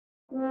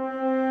The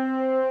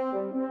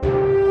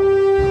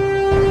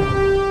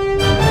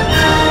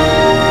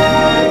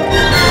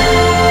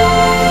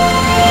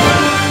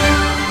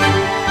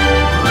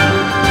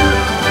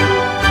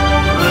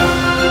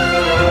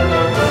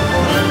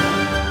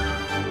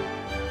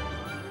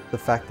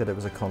fact that it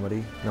was a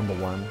comedy, number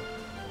one.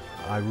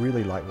 I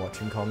really like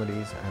watching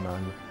comedies, and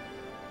I'm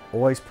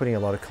always putting a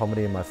lot of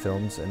comedy in my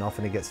films, and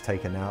often it gets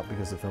taken out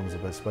because the films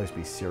are supposed to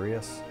be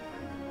serious.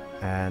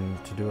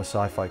 And to do a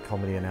sci-fi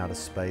comedy in outer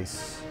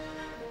space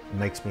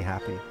makes me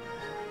happy.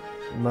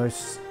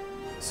 Most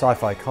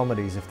sci-fi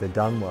comedies, if they're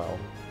done well,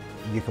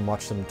 you can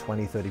watch them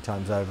 20, 30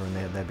 times over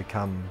and they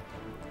become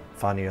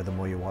funnier the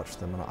more you watch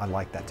them. And I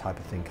like that type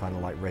of thing, kind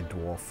of like Red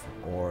Dwarf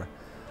or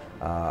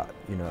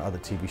you know, other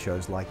TV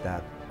shows like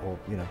that, or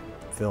you know,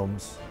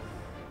 films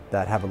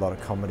that have a lot of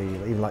comedy.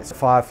 Even like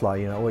Firefly,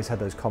 you know, always had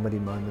those comedy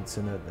moments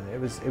in it. It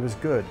was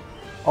good.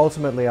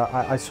 Ultimately,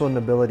 I saw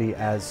Nobility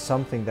as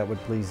something that would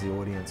please the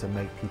audience and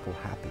make people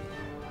happy.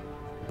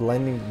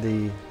 Blending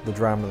the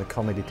drama and the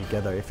comedy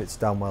together, if it's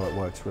done well, it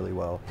works really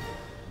well.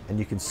 And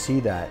you can see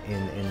that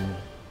in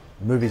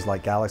movies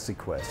like Galaxy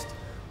Quest,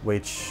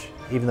 which,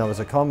 even though it was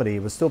a comedy,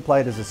 it was still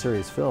played as a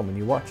serious film, and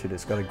you watch it,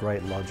 it's got a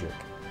great logic.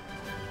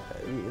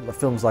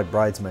 Films like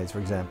Bridesmaids, for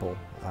example,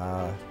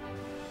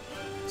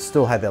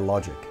 still had their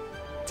logic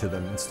to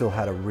them and still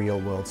had a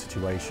real-world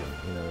situation,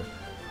 you know.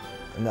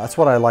 And that's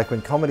what I like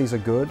when comedies are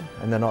good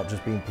and they're not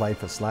just being played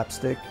for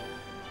slapstick.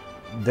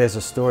 There's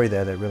a story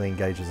there that really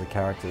engages the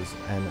characters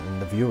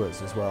and the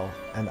viewers as well.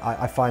 And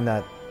I find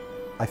that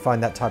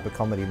type of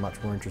comedy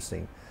much more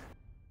interesting.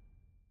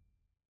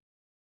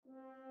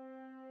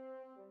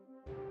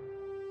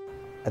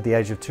 At the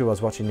age of 2, I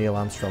was watching Neil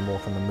Armstrong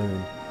walk on the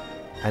moon,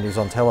 and he was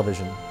on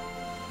television.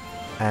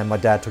 And my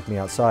dad took me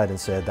outside and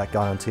said, "That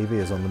guy on TV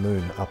is on the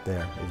moon up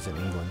there." He was in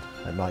England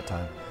at night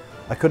time.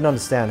 I couldn't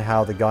understand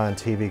how the guy on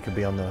TV could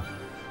be on the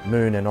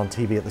moon and on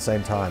TV at the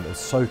same time. It was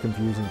so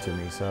confusing to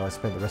me, so I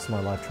spent the rest of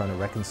my life trying to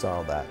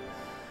reconcile that.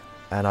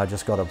 And I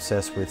just got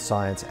obsessed with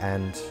science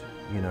and,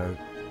 you know,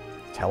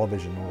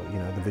 television, or, you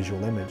know, the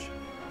visual image,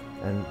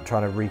 and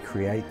trying to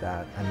recreate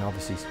that. And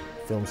obviously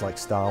films like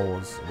Star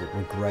Wars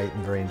were great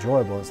and very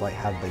enjoyable. It's like,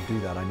 how did they do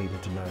that? I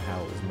needed to know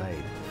how it was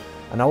made.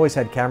 And I always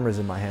had cameras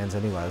in my hands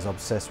anyway. I was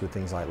obsessed with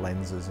things like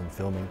lenses and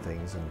filming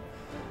things, and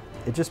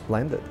it just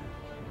blended.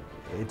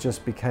 It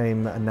just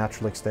became a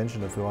natural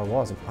extension of who I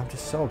was. I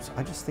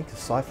just think of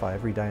sci-fi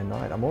every day and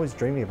night. I'm always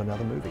dreaming of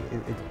another movie.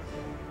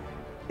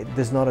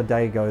 There's not a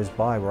day goes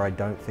by where I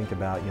don't think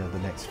about, you know, the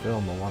next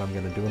film or what I'm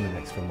going to do in the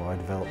next film, or I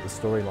develop the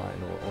storyline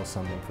or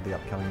something for the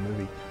upcoming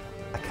movie.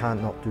 I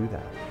can't not do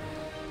that.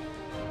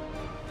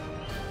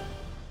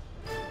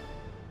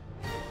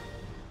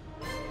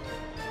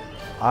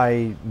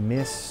 I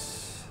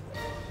miss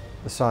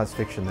the science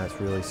fiction that's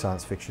really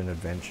science fiction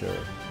adventure,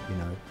 you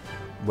know,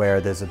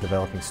 where there's a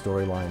developing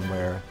storyline,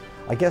 where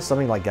I guess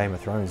something like Game of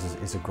Thrones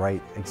is a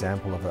great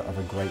example of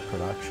a great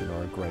production,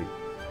 or a great,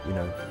 you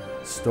know,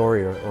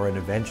 story or an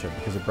adventure,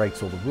 because it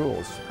breaks all the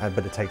rules,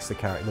 but it takes the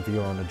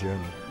viewer on a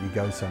journey. You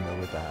go somewhere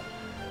with that.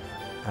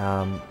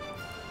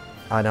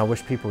 And I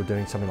wish people were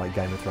doing something like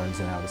Game of Thrones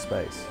in outer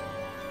space.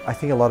 I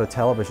think a lot of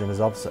television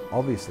has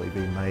obviously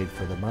been made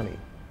for the money.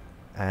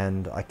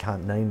 And I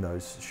can't name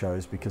those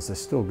shows because they're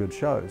still good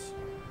shows,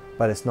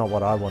 but it's not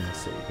what I want to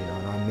see, you know.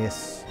 And I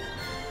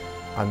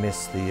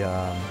miss the,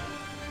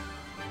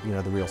 you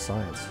know, the real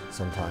science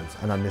sometimes,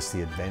 and I miss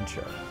the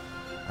adventure,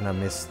 and I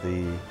miss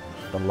the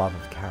love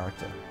of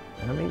character.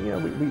 And I mean, you know,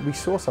 we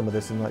saw some of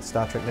this in like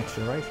Star Trek Next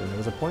Generation. There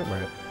was a point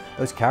where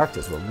those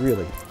characters were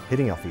really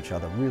hitting off each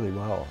other really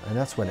well, and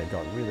that's when it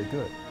got really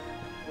good.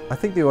 I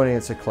think the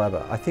audience are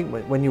clever. I think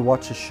when you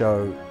watch a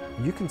show,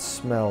 you can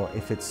smell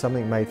if it's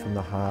something made from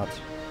the heart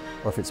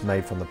or if it's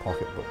made from the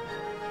pocketbook.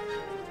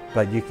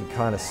 But you can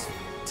kind of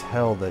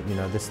tell that, you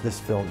know, this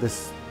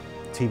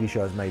TV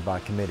show is made by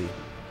a committee,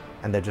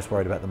 and they're just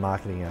worried about the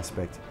marketing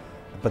aspect,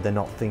 but they're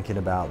not thinking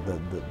about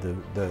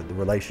the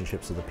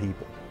relationships of the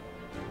people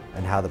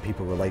and how the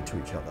people relate to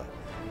each other.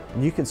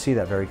 And you can see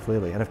that very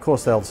clearly. And of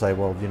course they'll say,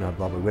 well, you know,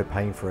 blah, blah, we're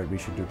paying for it, we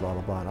should do blah,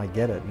 blah, blah. And I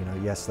get it, you know,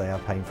 yes, they are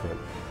paying for it.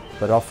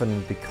 But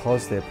often,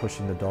 because they're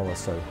pushing the dollar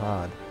so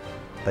hard,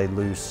 they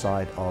lose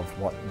sight of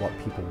what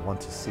people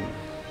want to see.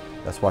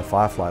 That's why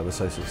Firefly was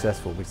so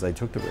successful, because they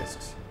took the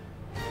risks.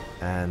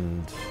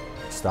 And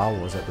Star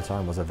Wars at the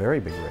time was a very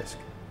big risk.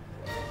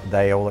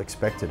 They all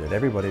expected it.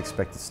 Everybody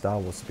expected Star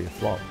Wars to be a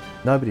flop.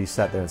 Nobody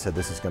sat there and said,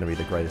 this is going to be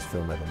the greatest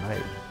film ever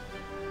made.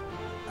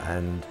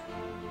 And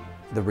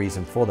the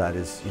reason for that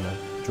is, you know,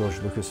 George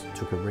Lucas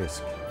took a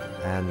risk.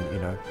 And, you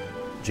know,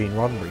 Gene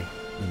Roddenberry,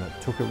 you know,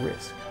 took a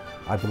risk.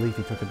 I believe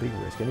he took a big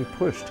risk, and he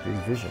pushed his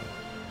vision.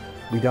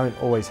 We don't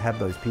always have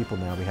those people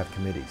now, we have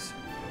committees.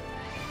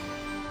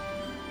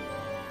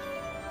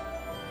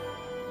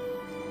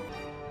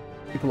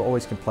 People are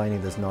always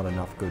complaining there's not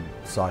enough good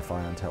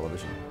sci-fi on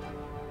television.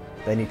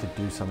 They need to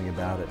do something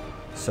about it.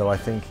 So I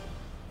think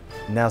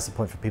now's the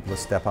point for people to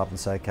step up and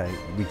say, okay,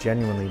 we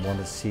genuinely want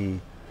to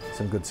see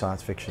some good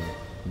science fiction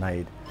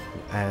made,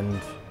 and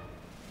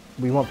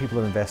we want people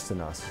to invest in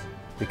us,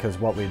 because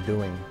what we're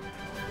doing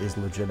is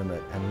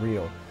legitimate and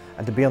real.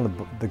 And to be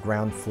on the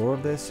ground floor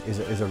of this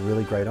is a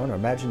really great honor.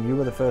 Imagine you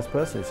were the first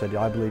person who said,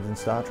 I believe in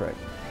Star Trek.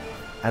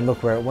 And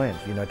look where it went,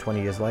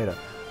 20 years later.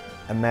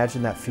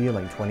 Imagine that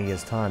feeling 20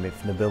 years time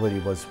if Nobility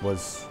was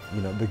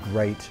the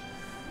great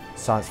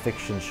science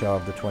fiction show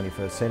of the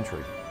 21st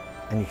century.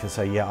 And you can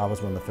say, yeah, I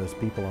was one of the first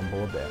people on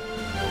board there.